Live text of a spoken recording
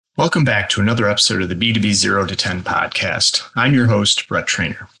Welcome back to another episode of the B2B 0 to 10 podcast. I'm your host, Brett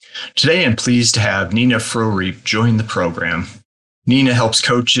Trainer. Today, I'm pleased to have Nina Frohriep join the program. Nina helps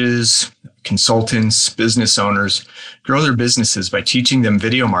coaches, consultants, business owners grow their businesses by teaching them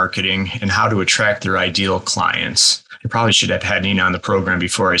video marketing and how to attract their ideal clients. I probably should have had Nina on the program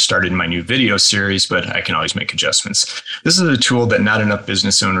before I started my new video series, but I can always make adjustments. This is a tool that not enough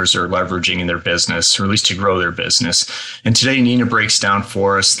business owners are leveraging in their business, or at least to grow their business. And today, Nina breaks down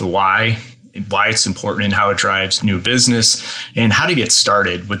for us the why it's important and how it drives new business and how to get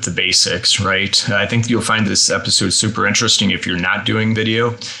started with the basics, right? I think you'll find this episode super interesting if you're not doing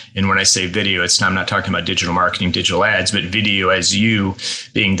video. And when I say video, I'm not talking about digital marketing, digital ads, but video as you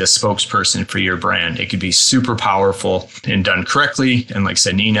being the spokesperson for your brand. It could be super powerful and done correctly. And like I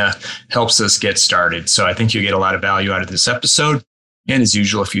said, Nina helps us get started. So I think you'll get a lot of value out of this episode. And as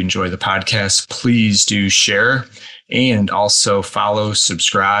usual, if you enjoy the podcast, please do share. And also follow,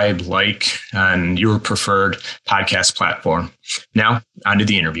 subscribe, like on your preferred podcast platform. Now, on to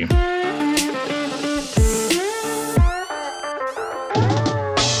the interview.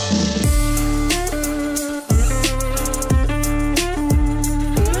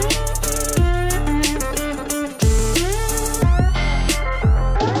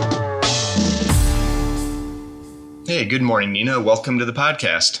 Hey, good morning, Nina. Welcome to the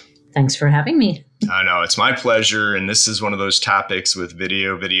podcast. Thanks for having me. I know, it's my pleasure. And this is one of those topics with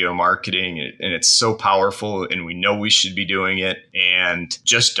video marketing. And it's so powerful and we know we should be doing it and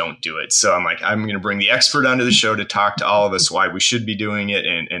just don't do it. So I'm going to bring the expert onto the show to talk to all of us why we should be doing it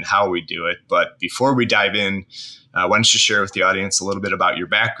and how we do it. But before we dive in, why don't you share with the audience a little bit about your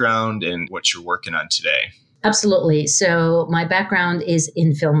background and what you're working on today? Absolutely. So my background is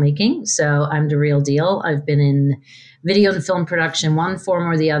in filmmaking. So I'm the real deal. I've been in video and film production, one form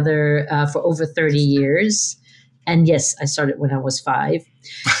or the other, for over 30 years. And yes, I started when I was 5.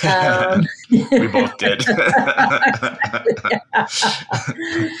 We both did.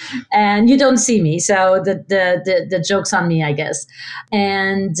 And you don't see me, so the joke's on me, I guess.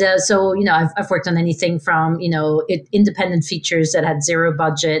 And so I've worked on anything from independent features that had zero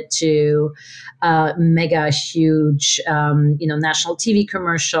budget to mega huge national TV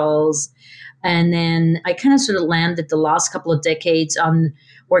commercials. And then I kind of sort of landed the last couple of decades on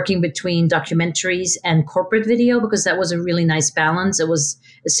working between documentaries and corporate video because that was a really nice balance. It was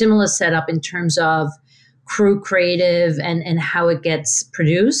a similar setup in terms of crew creative and how it gets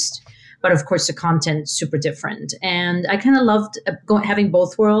produced. But of course, the content super different. And I kind of loved having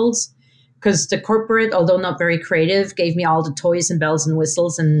both worlds because the corporate, although not very creative, gave me all the toys and bells and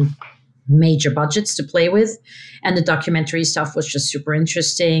whistles and major budgets to play with. And the documentary stuff was just super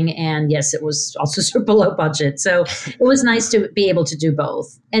interesting. And yes, it was also super low budget. So it was nice to be able to do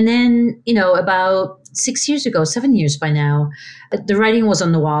both. And then, about 7 years by now, the writing was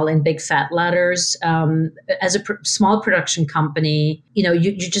on the wall in big fat letters. As a small production company,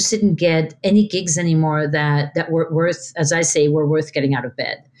 you just didn't get any gigs anymore that were worth, as I say, were worth getting out of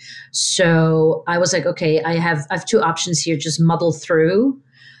bed. So I was like, okay, I have 2 options here, just muddle through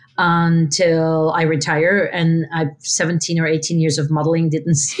until I retire. And 17 or 18 years of modeling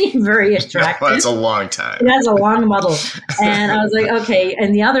didn't seem very attractive. That's a long time. That's a long model. And I was like, okay.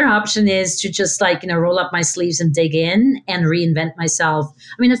 And the other option is to just roll up my sleeves and dig in and reinvent myself.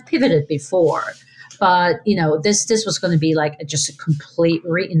 I mean, I've pivoted before, but this was going to be just a complete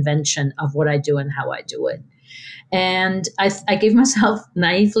reinvention of what I do and how I do it. And I gave myself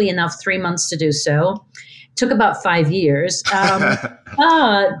naively enough 3 months to do so. Took about 5 years. The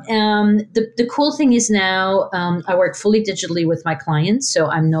cool thing is now I work fully digitally with my clients. So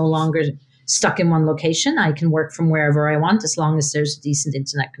I'm no longer stuck in one location. I can work from wherever I want as long as there's a decent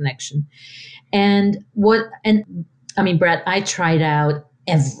internet connection. Brett, I tried out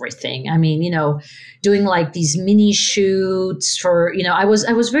everything. Doing these mini shoots for, I was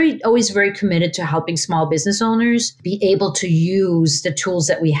always very committed to helping small business owners be able to use the tools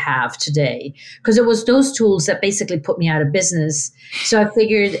that we have today. Because it was those tools that basically put me out of business. So I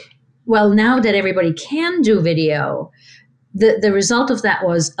figured, well, now that everybody can do video, the result of that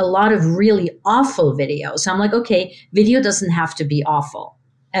was a lot of really awful video. So I'm like, okay, video doesn't have to be awful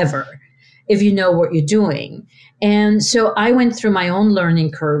ever if you know what you're doing. And so I went through my own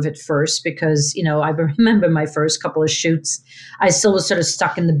learning curve at first because, I remember my first couple of shoots, I still was sort of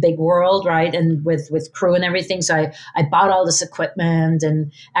stuck in the big world, right? And with crew and everything. So I bought all this equipment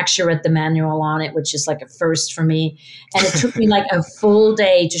and actually read the manual on it, which is like a first for me. And it took me a full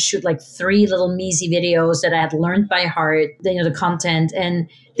day to shoot 3 little measly videos that I had learned by heart, the content. And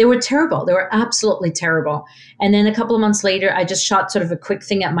they were terrible. They were absolutely terrible. And then a couple of months later, I just shot sort of a quick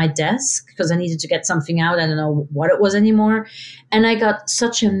thing at my desk because I needed to get something out. I don't know what it was anymore. And I got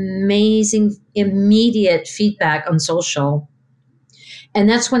such amazing, immediate feedback on social. And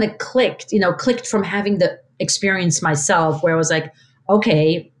that's when it clicked, clicked from having the experience myself, where I was like,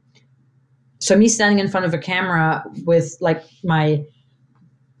 okay, so me standing in front of a camera with like my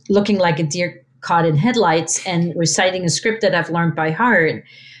looking like a deer caught in headlights and reciting a script that I've learned by heart,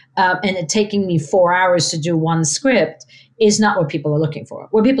 and it taking me 4 hours to do one script is not what people are looking for.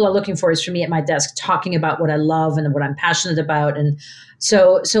 What people are looking for is for me at my desk talking about what I love and what I'm passionate about. And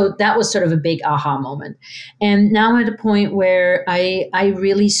so that was sort of a big aha moment. And now I'm at a point where I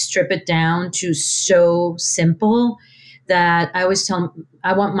really strip it down to so simple that I always tell them,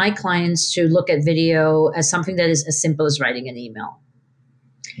 I want my clients to look at video as something that is as simple as writing an email.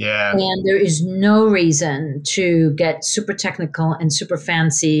 Yeah. And there is no reason to get super technical and super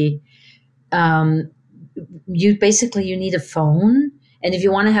fancy. You need a phone. And if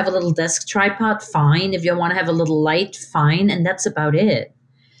you want to have a little desk tripod, fine. If you want to have a little light, fine. And that's about it.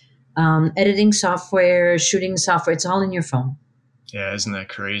 Editing software, shooting software, it's all in your phone. Yeah, isn't that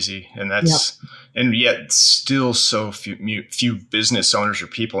crazy? And and yet still so few business owners or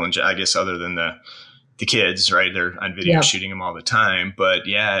people, and I guess other than the kids, right? They're on video shooting them all the time. But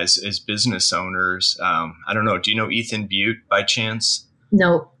yeah, as business owners, I don't know. Do you know Ethan Butte by chance?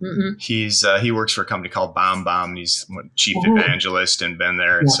 No. He works for a company called BombBomb. He's chief evangelist and been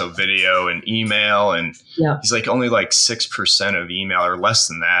there. And so video and email, and he's like only like 6% of email or less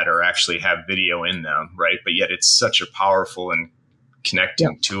than that or actually have video in them, right? But yet it's such a powerful and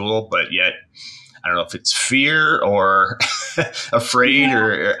connecting tool. But yet I don't know if it's fear or afraid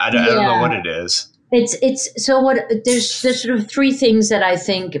or I don't know what it is. It's so what there's sort of three things that I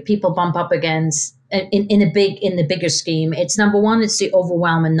think people bump up against in the bigger scheme. It's number one, it's the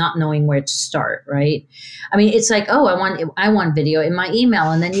overwhelm and not knowing where to start, right? I mean, it's like, oh, I want video in my email,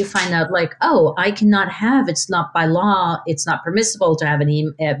 and then you find out like, oh, I cannot have. It's not by law. It's not permissible to have a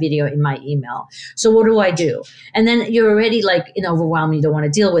video in my email. So what do I do? And then you're already like overwhelmed. You don't want to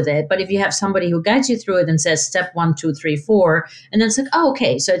deal with it. But if you have somebody who guides you through it and says step 1, 2, 3, 4, and then it's like, oh,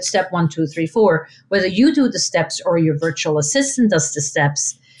 okay, so it's step 1, 2, 3, 4. Whether you do the steps or your virtual assistant does the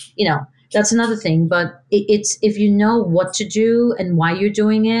steps, that's another thing. But it's if you know what to do and why you're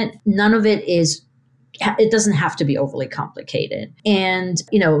doing it, none of it doesn't have to be overly complicated. And,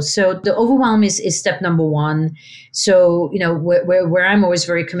 so the overwhelm is step number one. So, where I'm always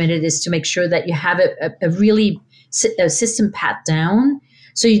very committed is to make sure that you have a system pat down,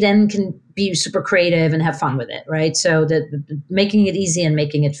 so you then can be super creative and have fun with it, right? So making it easy and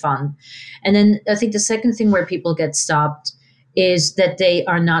making it fun. And then I think the second thing where people get stopped is that they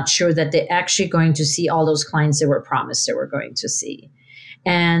are not sure that they're actually going to see all those clients they were promised they were going to see.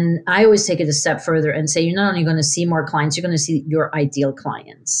 And I always take it a step further and say, you're not only going to see more clients, you're going to see your ideal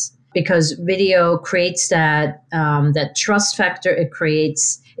clients, because video creates that trust factor.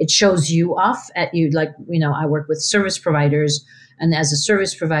 It shows you off at you. Like, I work with service providers, and as a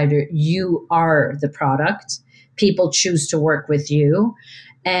service provider, you are the product. People choose to work with you.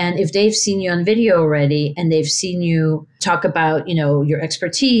 And if they've seen you on video already and they've seen you talk about, your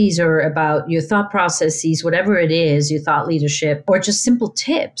expertise or about your thought processes, whatever it is, your thought leadership, or just simple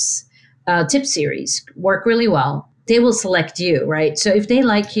tips, tip series work really well, they will select you, right? So if they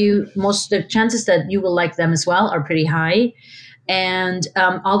like you, the chances that you will like them as well are pretty high. And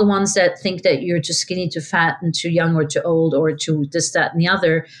all the ones that think that you're too skinny, too fat, and too young or too old or too this, that, and the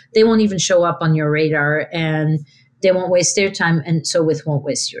other, they won't even show up on your radar, and they won't waste their time, and so won't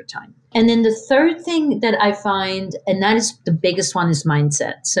waste your time. And then the third thing that I find, and that is the biggest one, is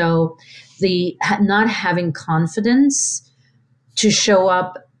mindset. So the not having confidence to show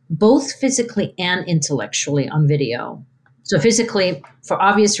up both physically and intellectually on video. So physically, for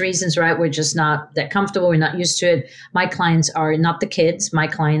obvious reasons, right? We're just not that comfortable. We're not used to it. My clients are not the kids. My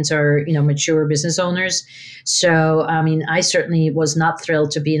clients are, mature business owners. So, I certainly was not thrilled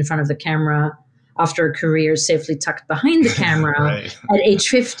to be in front of the camera after a career safely tucked behind the camera right. At age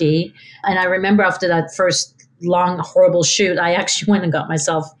 50. And I remember after that first long, horrible shoot, I actually went and got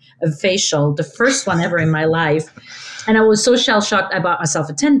myself a facial, the first one ever in my life. And I was so shell-shocked, I bought myself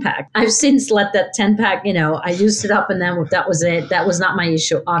a 10-pack. I've since let that 10-pack, I used it up, and then that was it. That was not my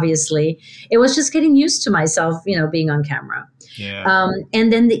issue, obviously. It was just getting used to myself, being on camera. Yeah.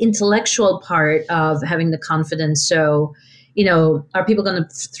 And then the intellectual part of having the confidence. So, are people going to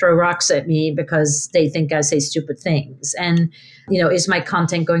throw rocks at me because they think I say stupid things? And, is my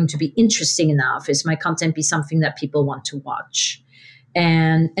content going to be interesting enough? Is my content be something that people want to watch?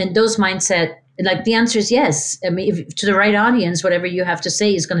 And those mindset And like the answer is yes. I mean, if, to the right audience, whatever you have to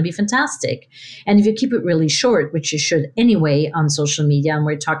say is going to be fantastic. And if you keep it really short, which you should anyway on social media, and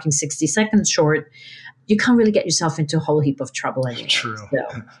we're talking 60 seconds short, you can't really get yourself into a whole heap of trouble anyway. True.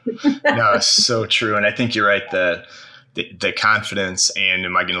 So. No, so true. And I think you're right. The confidence and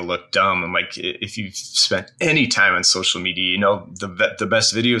am I going to look dumb? I'm like, if you've spent any time on social media, you know, the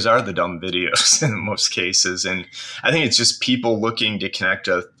best videos are the dumb videos in most cases. And I think it's just people looking to connect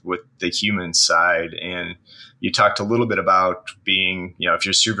with the human side. And you talked a little bit about being, you know, if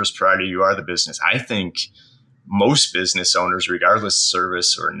you're a service provider, you are the business. I think most business owners, regardless of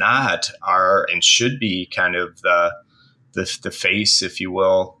service or not, are and should be kind of the face, if you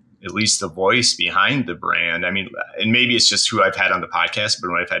will, at least the voice behind the brand. I mean, and maybe it's just who I've had on the podcast, but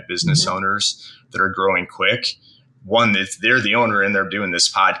when I've had business owners that are growing quick, one, they're the owner and they're doing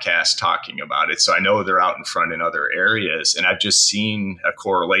this podcast talking about it. So I know they're out in front in other areas. And I've just seen a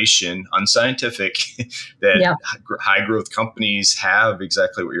correlation, unscientific, that high growth companies have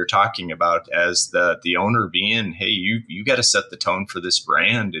exactly what you're talking about as the owner being, hey, you got to set the tone for this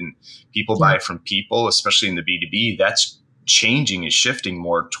brand, and people buy from people, especially in the B2B. That's changing and shifting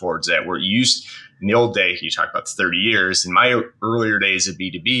more towards that. Where you used in the old day, you talk about 30 years. In my earlier days of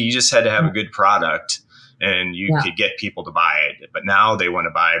B2B, you just had to have a good product and you could get people to buy it. But now they want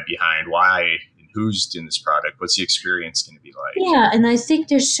to buy behind why and who's in this product. What's the experience going to be like? Yeah. And I think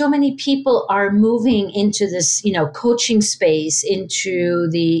there's so many people are moving into this, you know, coaching space, into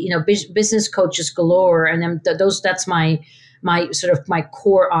the, you know, business coaches galore. And that's my sort of my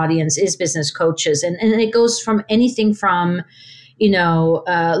core audience is business coaches. And it goes from anything from, you know,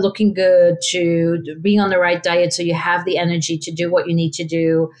 looking good to being on the right diet so you have the energy to do what you need to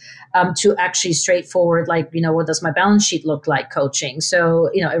do, to actually straightforward, like, you know, what does my balance sheet look like coaching? So,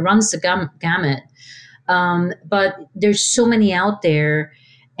 you know, it runs the gamut. But there's so many out there.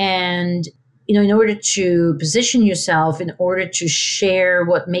 And, you know, in order to position yourself, in order to share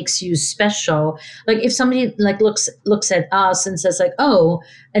what makes you special, like if somebody like looks at us and says like, oh,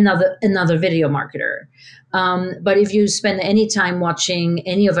 another video marketer. But if you spend any time watching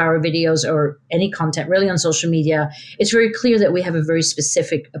any of our videos or any content really on social media, it's very clear that we have a very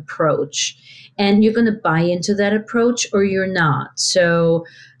specific approach, and you're going to buy into that approach or you're not. So,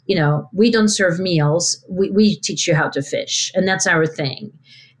 you know, we don't serve meals. We teach you how to fish, and that's our thing.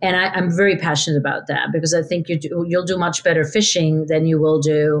 And I'm very passionate about that because I think you'll do much better fishing than you will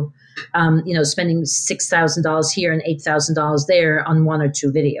do, you know, spending $6,000 here and $8,000 there on one or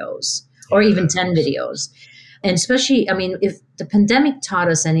two videos or even 10 videos. And especially, I mean, if the pandemic taught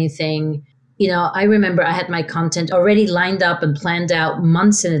us anything, you know, I remember I had my content already lined up and planned out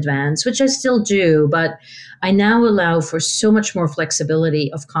months in advance, which I still do, but I now allow for so much more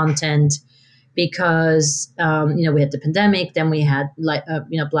flexibility of content because, you know, we had the pandemic, then we had,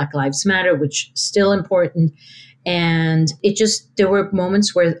 you know, Black Lives Matter, which is still important. And there were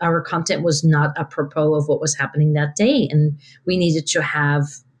moments where our content was not apropos of what was happening that day. And we needed to have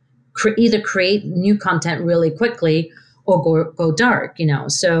either create new content really quickly or go dark, you know.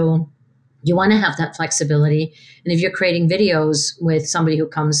 So you want to have that flexibility. And if you're creating videos with somebody who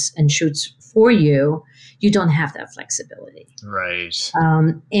comes and shoots for you, you don't have that flexibility. Right.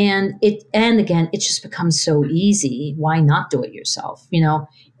 And again, it just becomes so easy. Why not do it yourself? You know,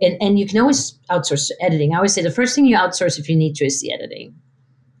 and you can always outsource editing. I always say the first thing you outsource if you need to is the editing.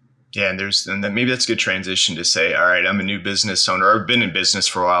 Yeah, and then maybe that's a good transition to say, all right, I'm a new business owner. I've been in business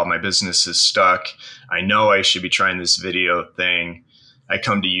for a while. My business is stuck. I know I should be trying this video thing. I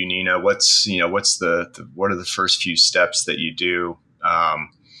come to you, Nina. What are the first few steps that you do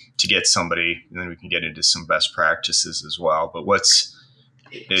to get somebody? And then we can get into some best practices as well. But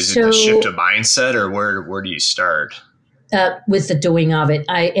is it the shift of mindset, or where do you start? With the doing of it,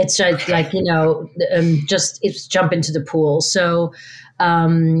 it's like you know, it's jump into the pool. So.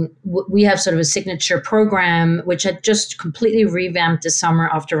 We have sort of a signature program, which I just completely revamped this summer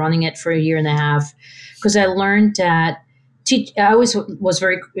after running it for a year and a half, because I learned that I always was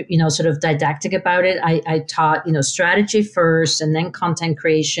very, you know, sort of didactic about it. I taught, you know, strategy first and then content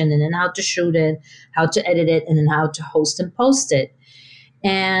creation and then how to shoot it, how to edit it, and then how to host and post it.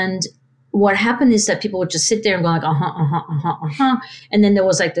 And what happened is that people would just sit there and go like, and then there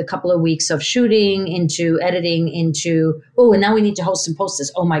was like a couple of weeks of shooting into editing into, and now we need to host and post this.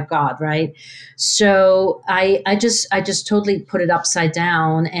 Oh my God. Right. So I just totally put it upside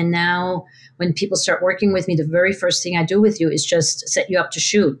down. And now when people start working with me, the very first thing I do with you is just set you up to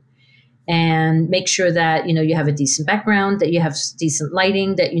shoot and make sure that, you know, you have a decent background, that you have decent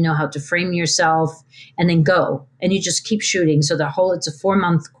lighting, that you know how to frame yourself, and then go. And you just keep shooting. So it's a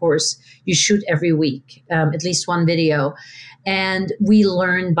 4-month course. You shoot every week, at least one video. And we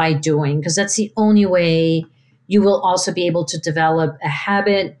learn by doing, because that's the only way you will also be able to develop a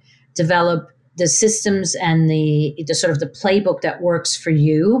habit, develop the systems and the sort of the playbook that works for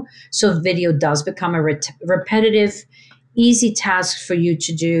you. So video does become a repetitive, easy task for you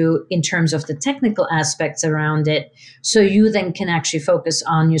to do in terms of the technical aspects around it. So you then can actually focus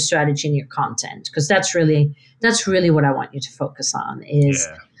on your strategy and your content, because that's really what I want you to focus on is,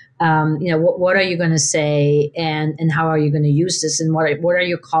 what are you going to say and how are you going to use this, and what are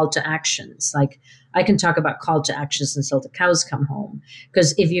your call to actions? Like, I can talk about call to actions until the cows come home.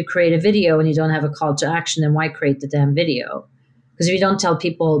 Because if you create a video and you don't have a call to action, then why create the damn video? Because if you don't tell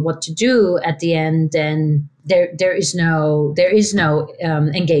people what to do at the end, then there is no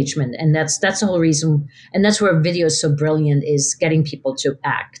engagement, and that's the whole reason. And that's where video is so brilliant, is getting people to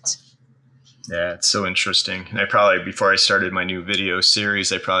act. Yeah, it's so interesting. And I probably, before I started my new video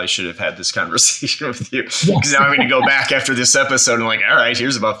series, I probably should have had this conversation with you. Because now I'm going to go back after this episode and like, all right,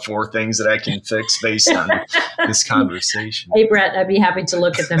 here's about 4 things that I can fix based on this conversation. Hey, Brett, I'd be happy to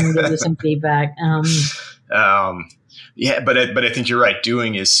look at them and give you some feedback. Yeah, but I think you're right.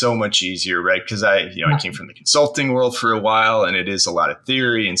 Doing is so much easier, right? Because I came from the consulting world for a while, and it is a lot of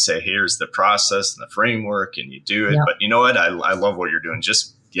theory and say, here's the process and the framework, and you do it. But you know what? I love what you're doing.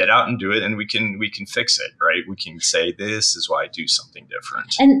 Just get out and do it, and we can fix it, right? We can say, this is why I do something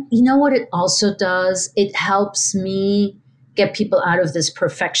different. And you know what it also does? It helps me get people out of this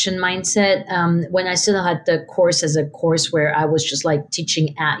perfection mindset. When I still had the course as a course where I was just like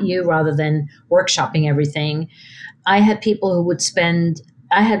teaching at you rather than workshopping everything, I had people who would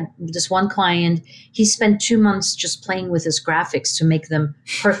I had this one client, he spent 2 months just playing with his graphics to make them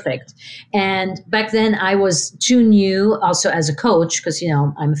perfect. And back then I was too new also as a coach, because,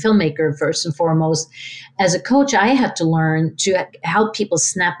 I'm a filmmaker first and foremost. As a coach, I had to learn to help people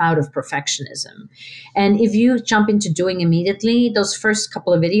snap out of perfectionism. And if you jump into doing immediately, those first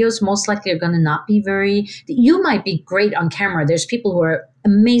couple of videos most likely are going to not be you might be great on camera. There's people who are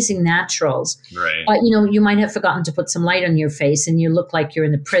amazing naturals. Right. But, you might have forgotten to put some light on your face and you look like you're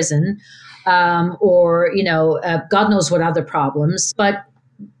in a prison, or God knows what other problems. But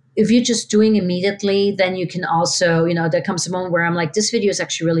if you're just doing immediately, then you can also, there comes a moment where I'm like, this video is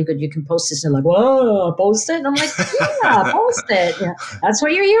actually really good. You can post this. And they're like, whoa, post it? And I'm like, yeah, post it. Yeah, that's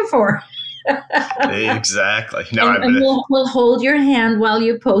what you're here for. Exactly. No, and we'll hold your hand while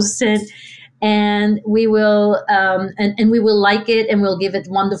you post it. And we will and we will like it, and we'll give it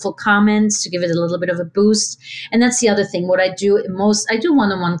wonderful comments to give it a little bit of a boost. And that's the other thing. What I do I do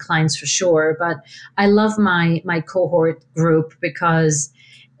one-on-one clients for sure, but I love my cohort group, because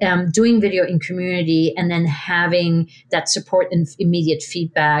doing video in community and then having that support and immediate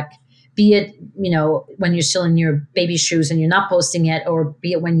feedback, be it, when you're still in your baby shoes and you're not posting yet, or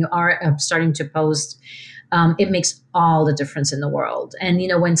be it when you are starting to post, it makes all the difference in the world. And,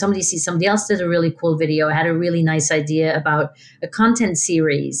 when somebody sees somebody else did a really cool video, had a really nice idea about a content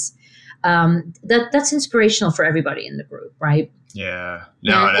series, that's inspirational for everybody in the group, right? Yeah.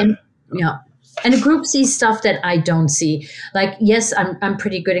 And the group sees stuff that I don't see. Like, yes, I'm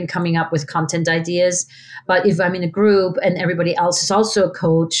pretty good in coming up with content ideas, but if I'm in a group and everybody else is also a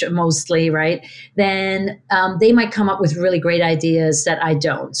coach mostly, right, then they might come up with really great ideas that I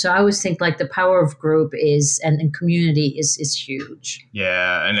don't. So I always think like the power of group and community is huge.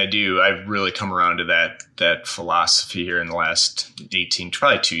 Yeah, and I've really come around to that philosophy here in the last 18,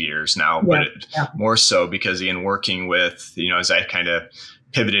 probably 2 years now, but more so because, again, working with, as I kind of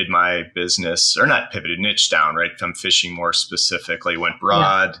pivoted my business, or not pivoted, niche down, right? I'm fishing more specifically, went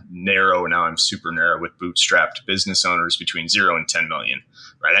broad, narrow. Now I'm super narrow with bootstrapped business owners between 0 and 10 million,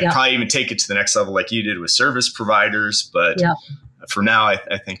 right? I'd probably even take it to the next level like you did with service providers. But for now,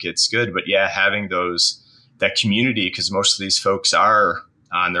 I think it's good. But having that community, because most of these folks are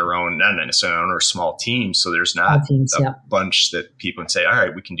on their own, not necessarily on a small team. So there's not a bunch that people can say, all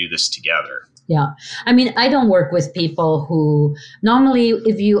right, we can do this together. Yeah. I mean, I don't work with people who normally,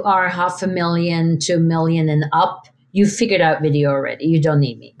 if you are $500,000 to $1 million and up, you figured out video already. You don't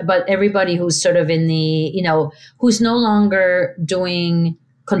need me. But everybody who's sort of in the, who's no longer doing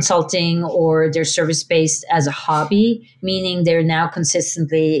consulting or they're service-based as a hobby, meaning they're now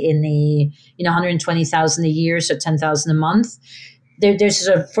consistently in the, 120,000 a year, so 10,000 a month. There's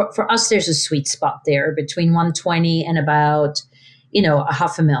for us, there's a sweet spot there between 120 and about,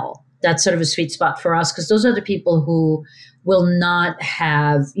 $500,000. That's sort of a sweet spot for us, because those are the people who will not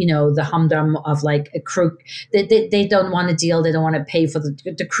have, the humdrum of like a crew. They don't want to deal. They don't want to pay for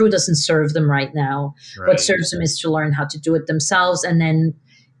the crew doesn't serve them right now. Right. What serves them is to learn how to do it themselves. And then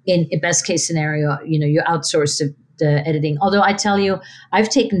in a best case scenario, you outsource the editing. Although I tell you, I've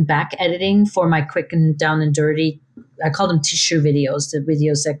taken back editing for my quick and down and dirty I call them tissue videos, the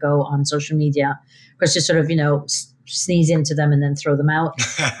videos that go on social media, because you sort of, sneeze into them and then throw them out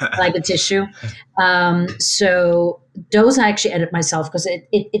like a tissue. So those I actually edit myself because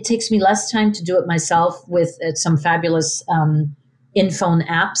it takes me less time to do it myself with some fabulous in-phone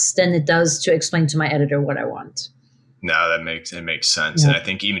apps than it does to explain to my editor what I want. No, it makes sense. Yeah. And I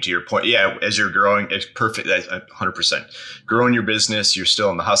think even to your point, as you're growing, it's perfect. 100%. Growing your business, you're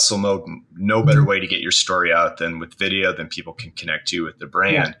still in the hustle mode. No better way to get your story out than with video, then people can connect you with the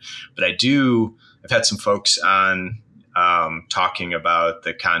brand. Yeah. But I've had some folks on talking about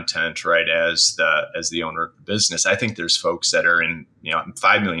the content, right, as the owner of the business. I think there's folks that are in,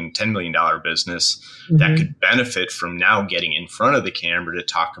 $5 million, $10 million business that could benefit from now getting in front of the camera to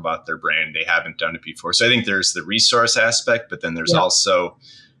talk about their brand. They haven't done it before. So I think there's the resource aspect, but then there's also,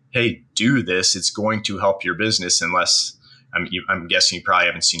 hey, do this. It's going to help your business unless I'm guessing you probably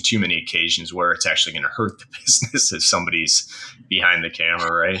haven't seen too many occasions where it's actually going to hurt the business if somebody's behind the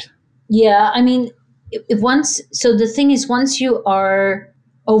camera, right? Yeah. I mean, so the thing is, once you are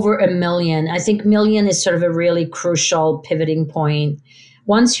over 1 million, I think million is sort of a really crucial pivoting point.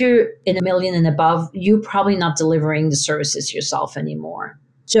 Once you're in 1 million and above, you're probably not delivering the services yourself anymore.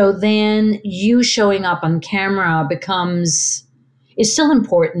 So then you showing up on camera is still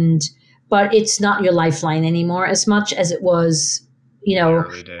important, but it's not your lifeline anymore as much as it was.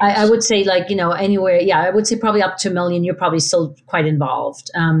 I would say anywhere. Yeah, I would say probably up to 1 million, you're probably still quite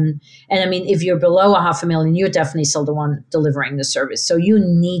involved. And I mean, if you're below 500,000, you're definitely still the one delivering the service. So you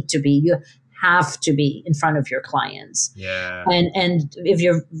have to be in front of your clients. Yeah. And if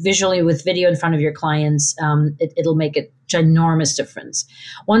you're visually with video in front of your clients, it'll make a ginormous difference.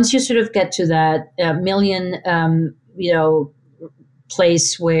 Once you sort of get to that 1 million,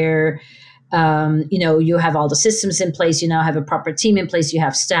 place where you have all the systems in place, you now have a proper team in place, you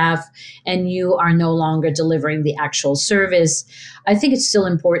have staff, and you are no longer delivering the actual service. I think it's still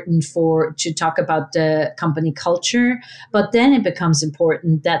important to talk about the company culture, but then it becomes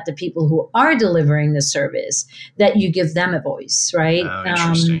important that the people who are delivering the service, that you give them a voice, right? Oh,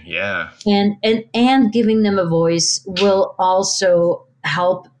 interesting. Yeah. And giving them a voice will also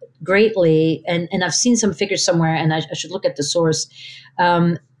help greatly. And I've seen some figures somewhere, and I should look at the source.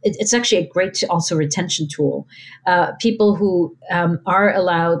 It's actually a great also retention tool. People who are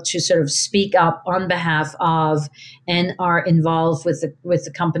allowed to sort of speak up on behalf of and are involved with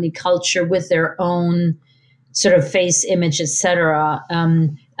the company culture, with their own sort of face image, etc.,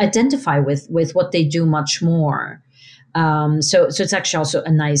 identify with what they do much more. So it's actually also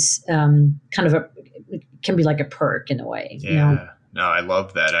a nice kind of it can be like a perk in a way. Yeah. No, I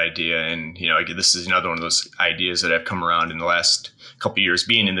love that idea. And, this is another one of those ideas that have come around in the last couple of years.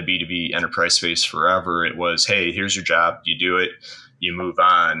 Being in the B2B enterprise space forever, it was, hey, here's your job. You do it, you move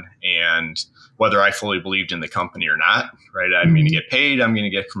on. And whether I fully believed in the company or not, right? I'm going to get paid. I'm going to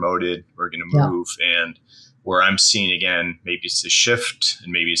get promoted. We're going to move. Yeah. And where I'm seeing, again, maybe it's a shift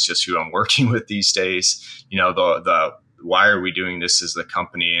and maybe it's just who I'm working with these days, the why are we doing this as the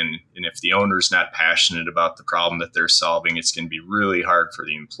company? And if the owner's not passionate about the problem that they're solving, it's going to be really hard for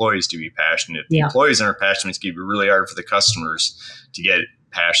the employees to be passionate. If the employees aren't passionate, it's going to be really hard for the customers to get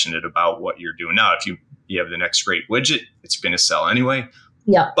passionate about what you're doing. Now, if you have the next great widget, it's going to sell anyway.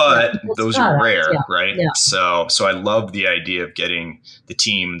 Yeah. But those are rare, right? Yeah. So I love the idea of getting the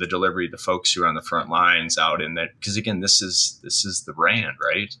team, the delivery, the folks who are on the front lines out in that, because again, this is the brand,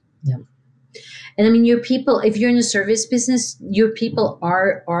 right? Yeah. And I mean, your people, if you're in a service business, your people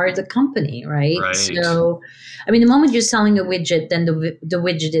are the company, right? Right. So, I mean, the moment you're selling a widget, then the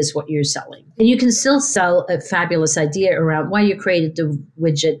widget is what you're selling. And you can still sell a fabulous idea around why you created the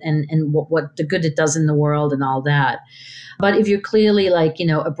widget and what the good it does in the world and all that. But if you're clearly like,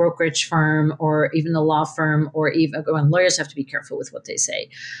 a brokerage firm or even a law firm or even lawyers have to be careful with what they say.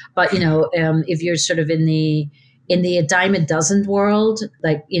 But, if you're sort of in the dime a dozen world,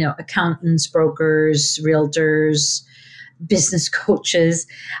 like, accountants, brokers, realtors, business coaches,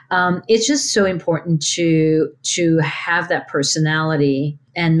 it's just so important to have that personality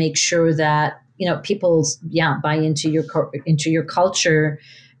and make sure that, people, buy into your culture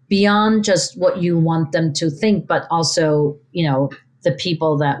beyond just what you want them to think, but also, the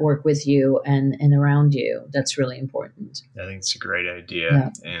people that work with you and around you. That's really important. I think it's a great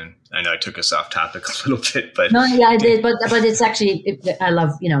idea. Yeah. And I know I took us off topic a little bit, but no, yeah, I did. But it's actually, I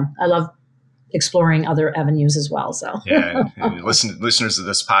love exploring other avenues as well. So and listeners of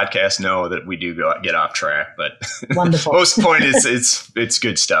this podcast know that we do get off track, but wonderful. Most point is it's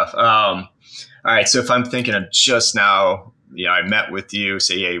good stuff. All right. So if I'm thinking of just now, I met with you,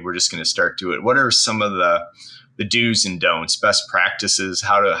 say, hey, we're just going to start doing it. What are some of the the do's and don'ts, best practices.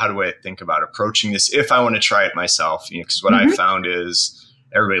 How do I think about approaching this if I want to try it myself? Because what I found is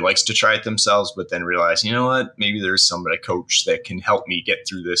everybody likes to try it themselves, but then realize, you know what, maybe there's somebody, a coach that can help me get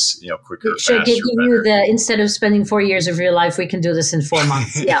through this, quicker, Sure, faster, give you instead of spending 4 years of your life, we can do this in 4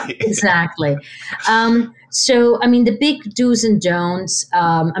 months. Yeah, exactly. So, I mean, the big do's and don'ts,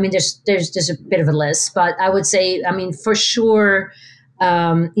 I mean, there's a bit of a list, but I would say, I mean, for sure,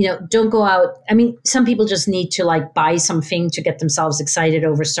 don't go out. I mean, some people just need to like buy something to get themselves excited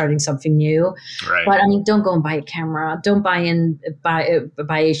over starting something new. Right. But I mean, don't go and buy a camera. Don't buy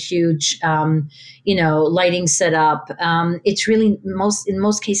a huge, lighting setup. It's really in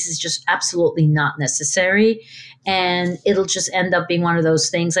most cases just absolutely not necessary. And it'll just end up being one of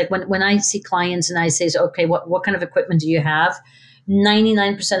those things. Like when I see clients and I say, okay, what kind of equipment do you have?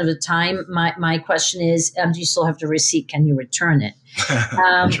 99% of the time, my question is, do you still have the receipt? Can you return it?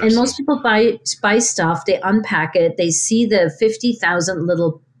 And most people buy stuff, they unpack it, they see the 50,000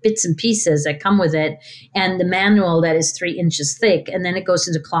 little bits and pieces that come with it, and the manual that is 3 inches thick, and then it goes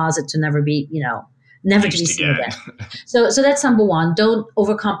into the closet to never be, never to be seen again. So that's number one. Don't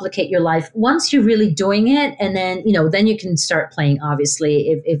overcomplicate your life. Once you're really doing it, and then then you can start playing.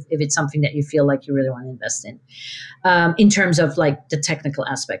 Obviously, if it's something that you feel like you really want to invest in terms of like the technical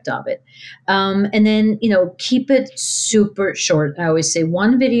aspect of it, and then keep it super short. I always say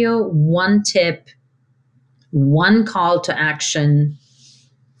 1 video, 1 tip, 1 call to action.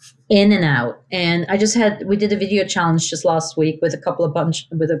 In and out. And we did a video challenge just last week with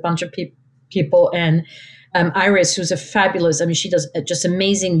a bunch of people, and Iris, who's she does just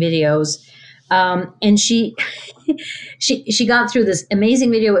amazing videos, and she got through this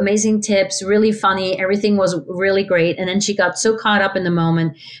amazing video, amazing tips, really funny, everything was really great, and then she got so caught up in the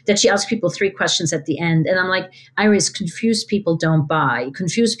moment that she asked people 3 questions at the end, and I'm like, Iris, confused people don't buy,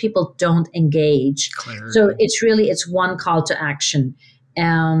 confused people don't engage. Clarity. So it's 1 call to action.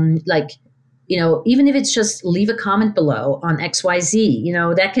 Even if it's just leave a comment below on XYZ,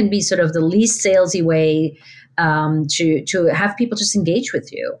 that can be sort of the least salesy way to have people just engage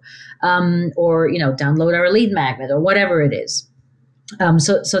with you, or download our lead magnet or whatever it is.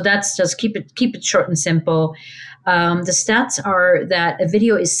 So that's just keep it short and simple. The stats are that a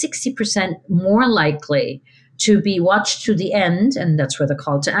video is 60% more likely to be watched to the end, and that's where the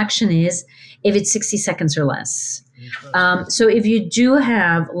call to action is, if it's 60 seconds or less. So if you do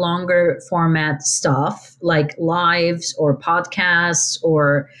have longer format stuff like lives or podcasts,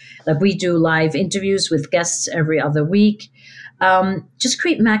 or like we do live interviews with guests every other week, just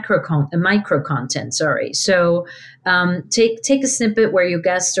create micro content. Sorry. So take a snippet where your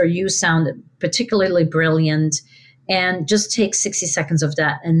guest or you sound particularly brilliant, and just take 60 seconds of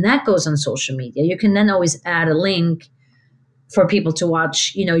that, and that goes on social media. You can then always add a link for people to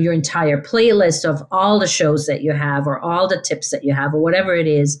watch, your entire playlist of all the shows that you have, or all the tips that you have, or whatever it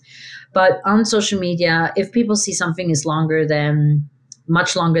is. But on social media, if people see something is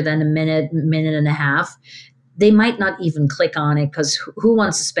much longer than a minute and a half, they might not even click on it, because who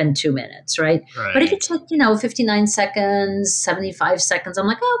wants to spend 2 minutes, right? But if it's like, 59 seconds, 75 seconds, I'm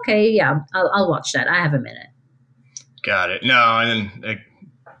like, oh, okay, yeah, I'll watch that. I have a minute. Got it. No, and then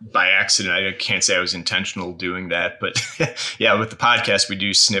by accident, I can't say I was intentional doing that, but yeah, with the podcast, we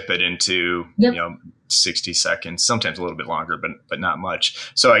do snip it into, 60 seconds, sometimes a little bit longer, but not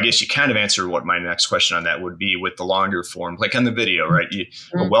much. So I guess you kind of answered what my next question on that would be with the longer form, like on the video, right?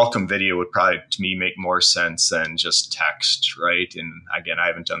 A welcome video would probably, to me, make more sense than just text, right? And again, I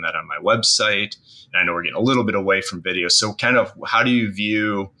haven't done that on my website, and I know we're getting a little bit away from video. So kind of, how do you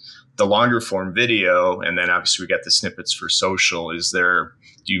view the longer form video? And then obviously we got the snippets for social.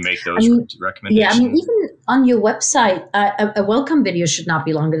 Do you make those recommendations? Yeah, even on your website, a welcome video should not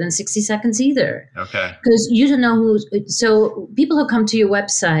be longer than 60 seconds either. Okay. Because you don't know so people who come to your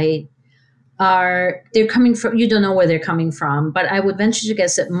website they're coming from, you don't know where they're coming from, but I would venture to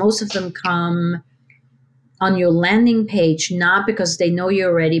guess that most of them come on your landing page, not because they know you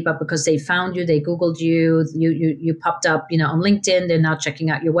already, but because they found you, they Googled you, you popped up, on LinkedIn, they're now checking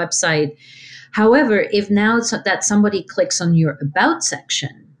out your website. However, if now it's that somebody clicks on your About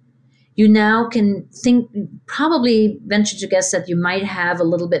section, you now can probably venture to guess that you might have a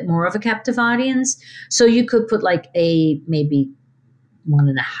little bit more of a captive audience. So you could put like a maybe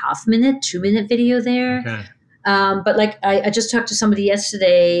 1.5 minute, 2 minute video there. Okay. But like I just talked to somebody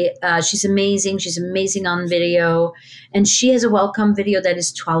yesterday. She's amazing. She's amazing on video. And she has a welcome video that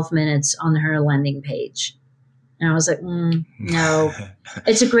is 12 minutes on her landing page. And I was like, no,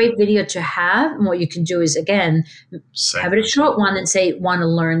 it's a great video to have. And what you can do is, again, have it a short one and say, want to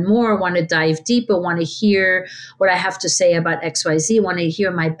learn more, want to dive deeper, want to hear what I have to say about XYZ, want to hear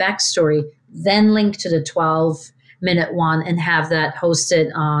my backstory. then link to the 12-minute one and have that hosted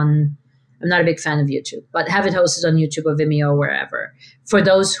on, I'm not a big fan of YouTube, but have it hosted on YouTube or Vimeo or wherever for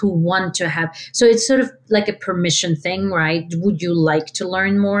those who want to have. So it's sort of like a permission thing, right? Would you like to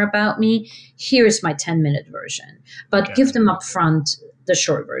learn more about me? Here's my 10-minute version, but give them upfront the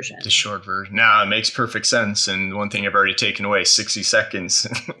short version. The short version. Now it makes perfect sense. And one thing I've already taken away, 60 seconds.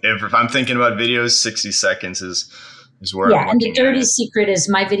 if I'm thinking about videos, 60 seconds is where I'm and the dirty at. secret is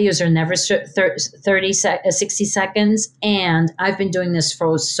my videos are never 60 seconds. And I've been doing this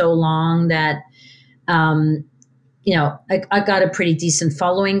for so long that, I got a pretty decent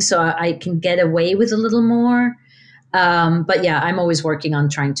following, so I can get away with a little more. But yeah, I'm always working on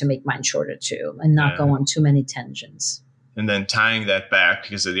trying to make mine shorter too and not go on too many tangents. And then tying that back,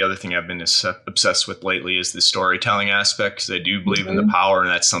 because the other thing I've been obsessed with lately is the storytelling aspect, because I do believe in the power, and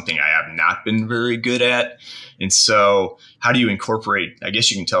that's something I have not been very good at. And so how do you incorporate, I guess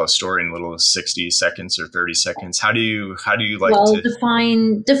you can tell a story in little 60 seconds or 30 seconds. How do you like to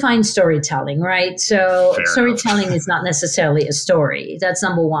define storytelling, right? So storytelling is not necessarily a story. That's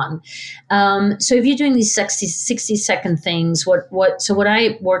number one. So if you're doing these 60-second things, what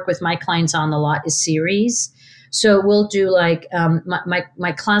I work with my clients on a lot is series. So we'll do like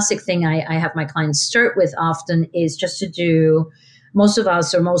my classic thing I have my clients start with often is just to do, most of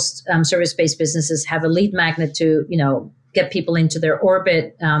us or most service-based businesses have a lead magnet to, get people into their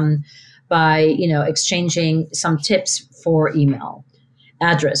orbit by, exchanging some tips for email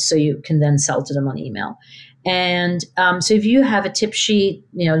address. So you can then sell to them on email. And so if you have a tip sheet,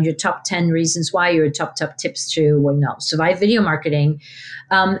 your top 10 reasons why, your top tips to survive video marketing.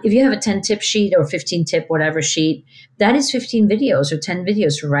 If you have a 10 tip sheet or 15 tip, whatever sheet, that is 15 videos or 10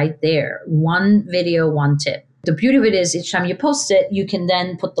 videos right there. One video, one tip. The beauty of it is each time you post it, you can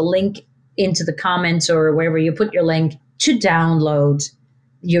then put the link into the comments or wherever you put your link to download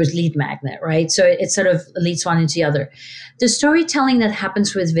your lead magnet, right? So it sort of leads one into the other. The storytelling that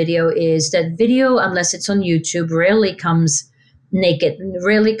happens with video is that video, unless it's on YouTube, rarely comes naked,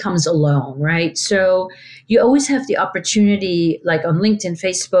 rarely comes alone, right? So you always have the opportunity, like on LinkedIn,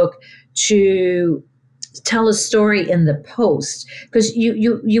 Facebook, to tell a story in the post, because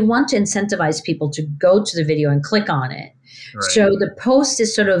you want to incentivize people to go to the video and click on it. Right. So the post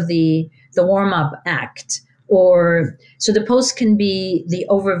is sort of the warm-up act. So the post can be the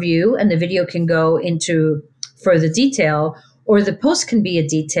overview and the video can go into further detail, or the post can be a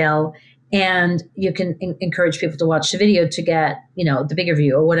detail and you can encourage people to watch the video to get, the bigger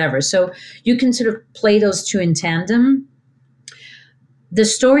view or whatever. So you can sort of play those two in tandem. The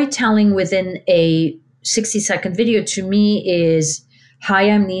storytelling within a 60-second video to me is, hi,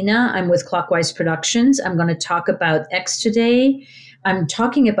 I'm Nina. I'm with Clockwise Productions. I'm going to talk about X today. I'm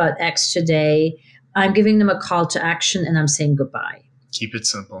talking about X today. I'm giving them a call to action and I'm saying goodbye. Keep it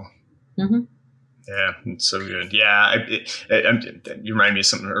simple. Mm-hmm. Yeah, it's so good. Yeah, you remind me of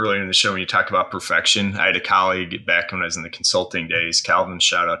something earlier in the show when you talk about perfection. I had a colleague back when I was in the consulting days, Calvin,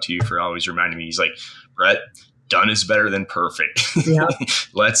 shout out to you for always reminding me. He's like, Brett, done is better than perfect. Yep.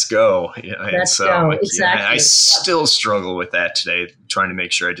 Let's go. Let's go. Exactly. I still struggle with that today, trying to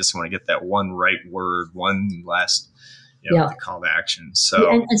make sure I just want to get that one right word, one last the call to action. So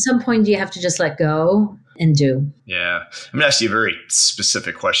and at some point you have to just let go and do. Yeah. I'm going to ask you a very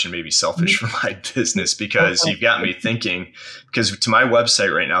specific question, maybe selfish for my business, because you've got me thinking, because to my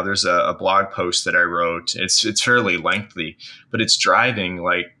website right now, there's a blog post that I wrote. It's fairly lengthy, but it's driving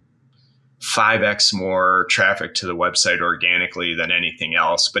like 5x more traffic to the website organically than anything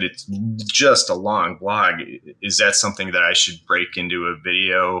else, but it's just a long blog. Is that something that I should break into a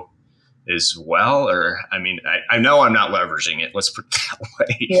video as well? Or, I know I'm not leveraging it. Let's put it that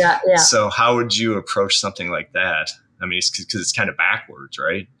way. Yeah. So how would you approach something like that? It's because it's kind of backwards,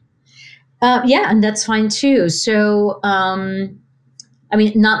 right? And that's fine too. So,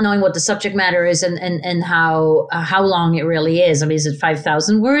 not knowing what the subject matter is and how long it really is. Is it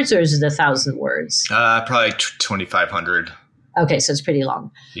 5,000 words or is it 1,000 words? Probably 2,500. Okay, so it's pretty long.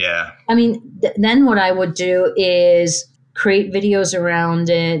 Yeah. Then what I would do is create videos around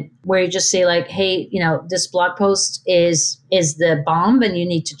it where you just say like, hey, this blog post is the bomb and you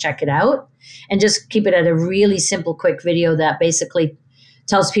need to check it out, and just keep it at a really simple, quick video that basically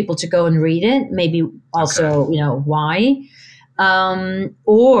tells people to go and read it. Maybe also, why.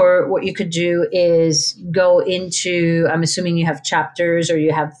 Or what you could do is go into, I'm assuming you have chapters or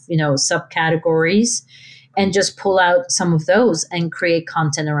you have, subcategories, and just pull out some of those and create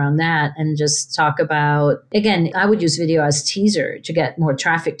content around that and just talk about, again, I would use video as teaser to get more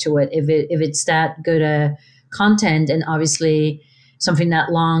traffic to it if it's that good a content. And obviously something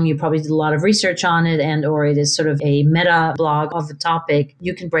that long, you probably did a lot of research on it, and or it is sort of a meta blog of a topic,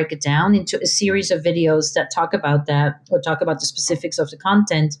 you can break it down into a series of videos that talk about that or talk about the specifics of the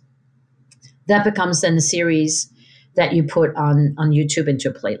content. That becomes then a series that you put on YouTube into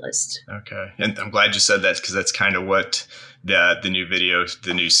a playlist. Okay. And I'm glad you said that, because that's kind of what the new video,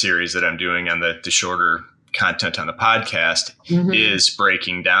 the new series that I'm doing on the shorter content on the podcast is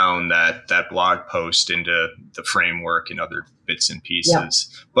breaking down that blog post into the framework and other bits and pieces.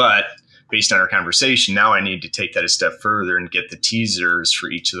 Yep. But based on our conversation, now I need to take that a step further and get the teasers for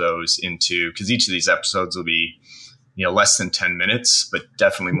each of those into, because each of these episodes will be, less than 10 minutes, but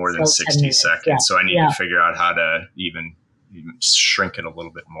definitely more than 60 seconds. Yeah. So I need to figure out how to even shrink it a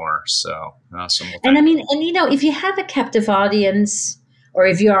little bit more. So awesome. Well, and if you have a captive audience, or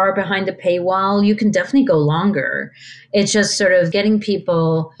if you are behind a paywall, you can definitely go longer. It's just sort of getting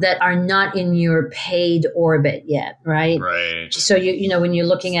people that are not in your paid orbit yet, right? Right. So when you're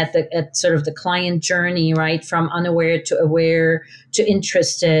looking at sort of the client journey, right, from unaware to aware to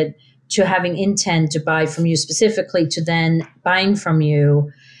interested to having intent to buy from you specifically to then buying from you,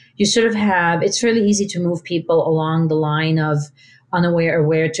 you sort of have, it's really easy to move people along the line of unaware,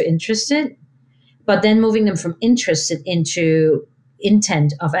 aware to interested, but then moving them from interested into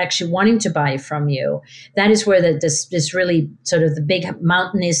intent of actually wanting to buy from you. That is where this really sort of the big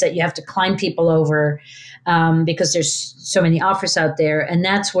mountain is that you have to climb people over, because there's so many offers out there. And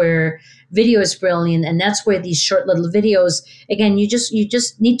that's where video is brilliant. And that's where these short little videos, again, you just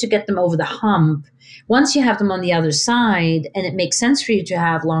need to get them over the hump. Once you have them on the other side and it makes sense for you to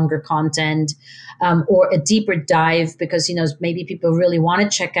have longer content, or a deeper dive, because, maybe people really want to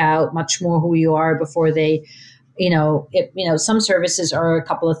check out much more who you are before they, some services are a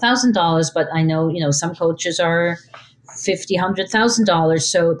couple of $1,000s, but I know, some coaches are $50,000, $100,000.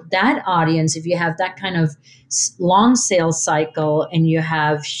 So that audience, if you have that kind of long sales cycle and you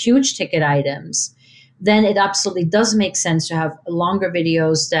have huge ticket items, then it absolutely does make sense to have longer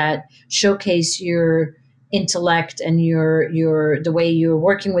videos that showcase your intellect and the way you're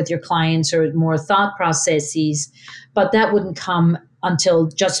working with your clients, or more thought processes. But that wouldn't come until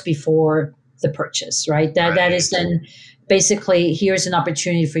just before the purchase, right? That is then basically, here's an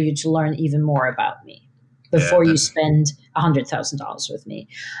opportunity for you to learn even more about me before you spend $100,000 with me.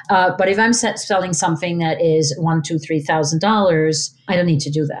 But if I'm selling something that is $1,000, $2,000, $3,000, I don't need to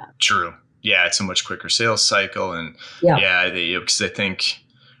do that. True. Yeah, it's a much quicker sales cycle, and because I think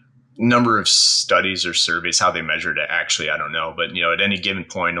number of studies or surveys, how they measured it, actually, I don't know, but at any given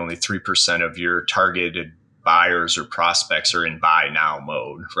point, only 3% of your targeted buyers or prospects are in buy now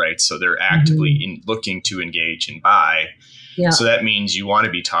mode, right? So they're actively looking to engage and buy. Yeah. So that means you want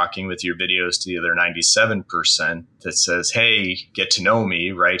to be talking with your videos to the other 97% that says, hey, get to know me,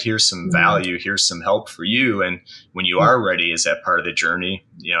 right? Here's some value. Here's some help for you. And when you are ready, is that part of the journey?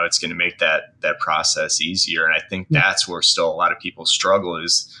 It's going to make that process easier. And I think that's where still a lot of people struggle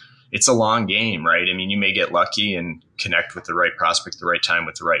is it's a long game, right? I mean, you may get lucky and connect with the right prospect at the right time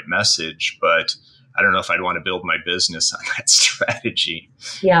with the right message, but I don't know if I'd want to build my business on that strategy.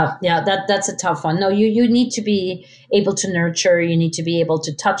 Yeah, that's a tough one. No, you need to be able to nurture. You need to be able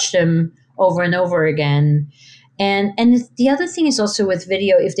to touch them over and over again. And the other thing is also with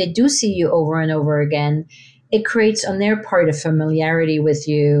video, if they do see you over and over again, it creates on their part a familiarity with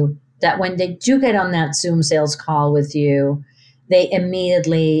you that when they do get on that Zoom sales call with you, they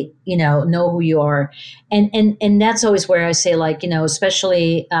immediately, know who you are. And that's always where I say, like,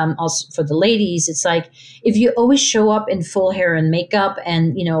 especially also for the ladies, it's like, if you always show up in full hair and makeup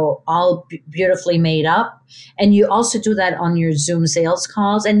and, all beautifully made up, and you also do that on your Zoom sales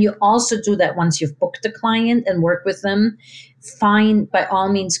calls, and you also do that once you've booked a client and work with them, fine, by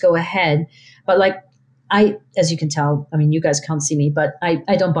all means, go ahead. But like, as you can tell, I mean, you guys can't see me, but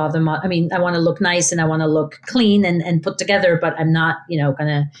I don't bother. I mean, I want to look nice and I want to look clean and put together, but I'm not,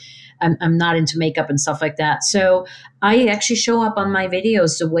 I'm not into makeup and stuff like that. So I actually show up on my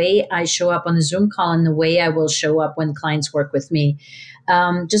videos the way I show up on a Zoom call and the way I will show up when clients work with me.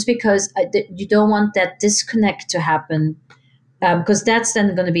 Just because you don't want that disconnect to happen, because that's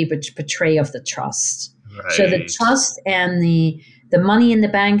then going to be betray of the trust. Right. So the trust and the money in the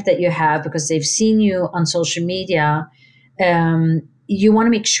bank that you have because they've seen you on social media, you want to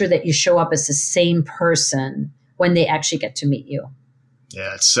make sure that you show up as the same person when they actually get to meet you.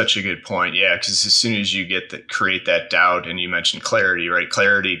 Yeah, it's such a good point. Yeah, because as soon as you create that doubt, and you mentioned clarity, right?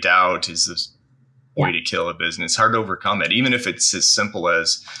 Clarity, doubt is the way to kill a business. Hard to overcome it, even if it's as simple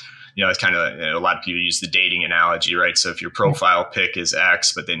as, it's kind of, a lot of people use the dating analogy, right? So if your profile pic is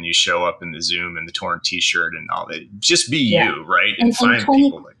X, but then you show up in the Zoom in the torn t-shirt and all that, just be you, right? And find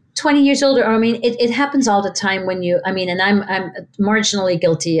people. 20 years older. I mean, it happens all the time when and I'm marginally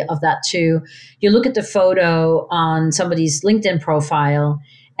guilty of that too. You look at the photo on somebody's LinkedIn profile,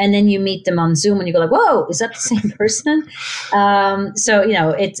 and then you meet them on Zoom and you go like, whoa, is that the same person? So,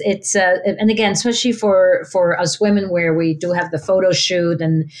 and again, especially for us women where we do have the photo shoot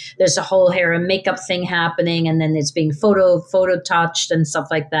and there's a whole hair and makeup thing happening, and then it's being photo touched and stuff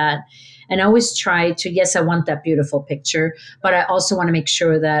like that. And I always try to, yes, I want that beautiful picture, but I also want to make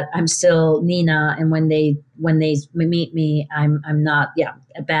sure that I'm still Nina. And when they meet me, I'm not,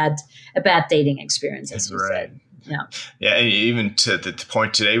 a bad dating experience, as you said. Yeah. Yeah. And even to the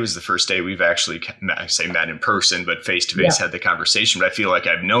point, today was the first day we've actually met in person, but face to face had the conversation. But I feel like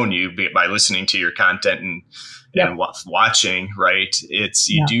I've known you by listening to your content and watching, right?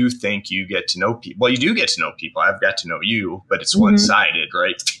 You do think you get to know people. Well, you do get to know people. I've got to know you, but it's one-sided,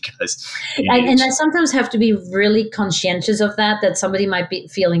 right? Because I sometimes have to be really conscientious of that somebody might be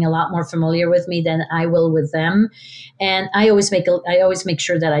feeling a lot more familiar with me than I will with them. And I always make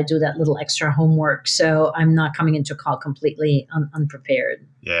sure that I do that little extra homework, so I'm not coming into a call completely unprepared.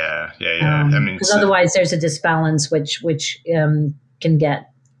 Yeah. I mean, because otherwise there's a disbalance which can get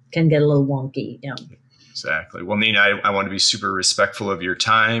a little wonky. Exactly. Well, Nina, I want to be super respectful of your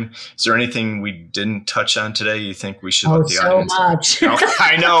time. Is there anything we didn't touch on today you think we should let the audience? So much.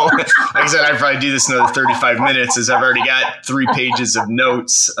 I know. Like I said, I'd probably do this another 35 minutes as I've already got 3 pages of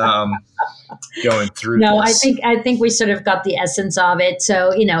notes going through this. I think we sort of got the essence of it.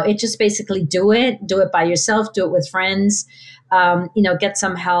 So, it just basically do it by yourself, do it with friends. Get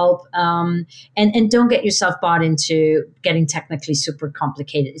some help, and don't get yourself bought into getting technically super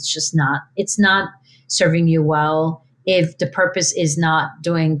complicated. It's not serving you well if the purpose is not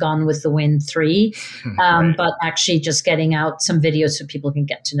doing Gone with the Wind 3, right. But actually just getting out some videos so people can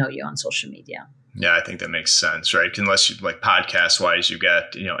get to know you on social media. Yeah, I think that makes sense, right? Unless you like podcast wise, you've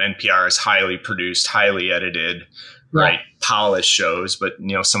got, NPR is highly produced, highly edited, right? Polished shows, but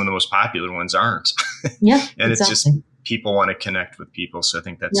some of the most popular ones aren't. Yeah. And exactly. It's just people want to connect with people. So I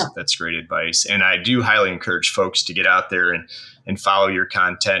think that's great advice. And I do highly encourage folks to get out there and follow your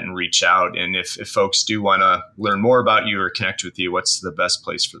content and reach out. And if folks do want to learn more about you or connect with you, what's the best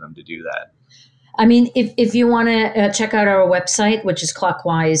place for them to do that? I mean, if you want to check out our website, which is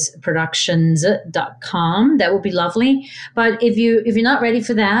clockwiseproductions.com, that would be lovely. But if you're not ready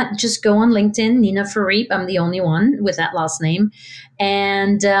for that, just go on LinkedIn, Nina Fareep. I'm the only one with that last name,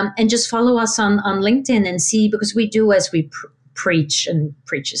 and just follow us on LinkedIn and see, because we do as we preach, and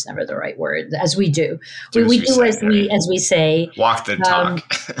preach is never the right word, as we do. We do as we say. Walk the talk.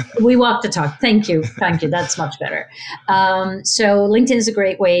 We walk the talk. Thank you. That's much better. So LinkedIn is a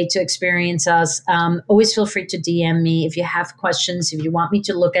great way to experience us. Always feel free to DM me if you have questions. If you want me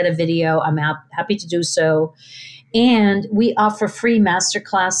to look at a video, I'm happy to do so. And we offer free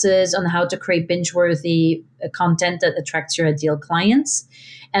masterclasses on how to create binge-worthy content that attracts your ideal clients.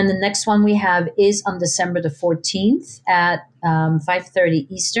 And the next one we have is on December the 14th at 5:30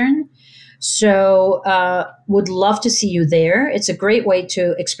 Eastern. So would love to see you there. It's a great way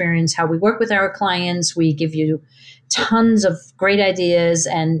to experience how we work with our clients. We give you tons of great ideas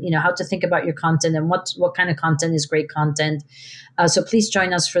and, how to think about your content and what kind of content is great content. So please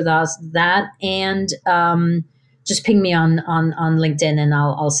join us for that. And just ping me on LinkedIn and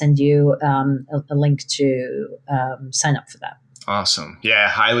I'll send you a link to sign up for that. Awesome. Yeah, I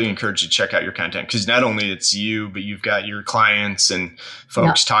highly encourage you to check out your content, because not only it's you, but you've got your clients and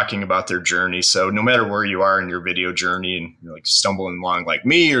folks talking about their journey. So no matter where you are in your video journey and you're like stumbling along like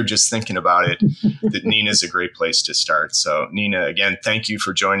me or just thinking about it, that Nina's a great place to start. So Nina, again, thank you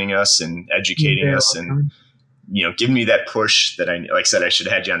for joining us and educating us and giving me that push that like I said, I should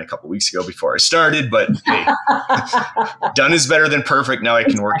have had you on a couple of weeks ago before I started, but hey, done is better than perfect. Now I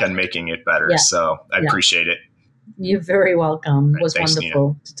can work on making it better. Yeah. So I appreciate it. You're very welcome. It was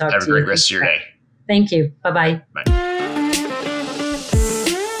wonderful to talk to you. Have a great rest of your day. Thank you. Bye-bye. Bye.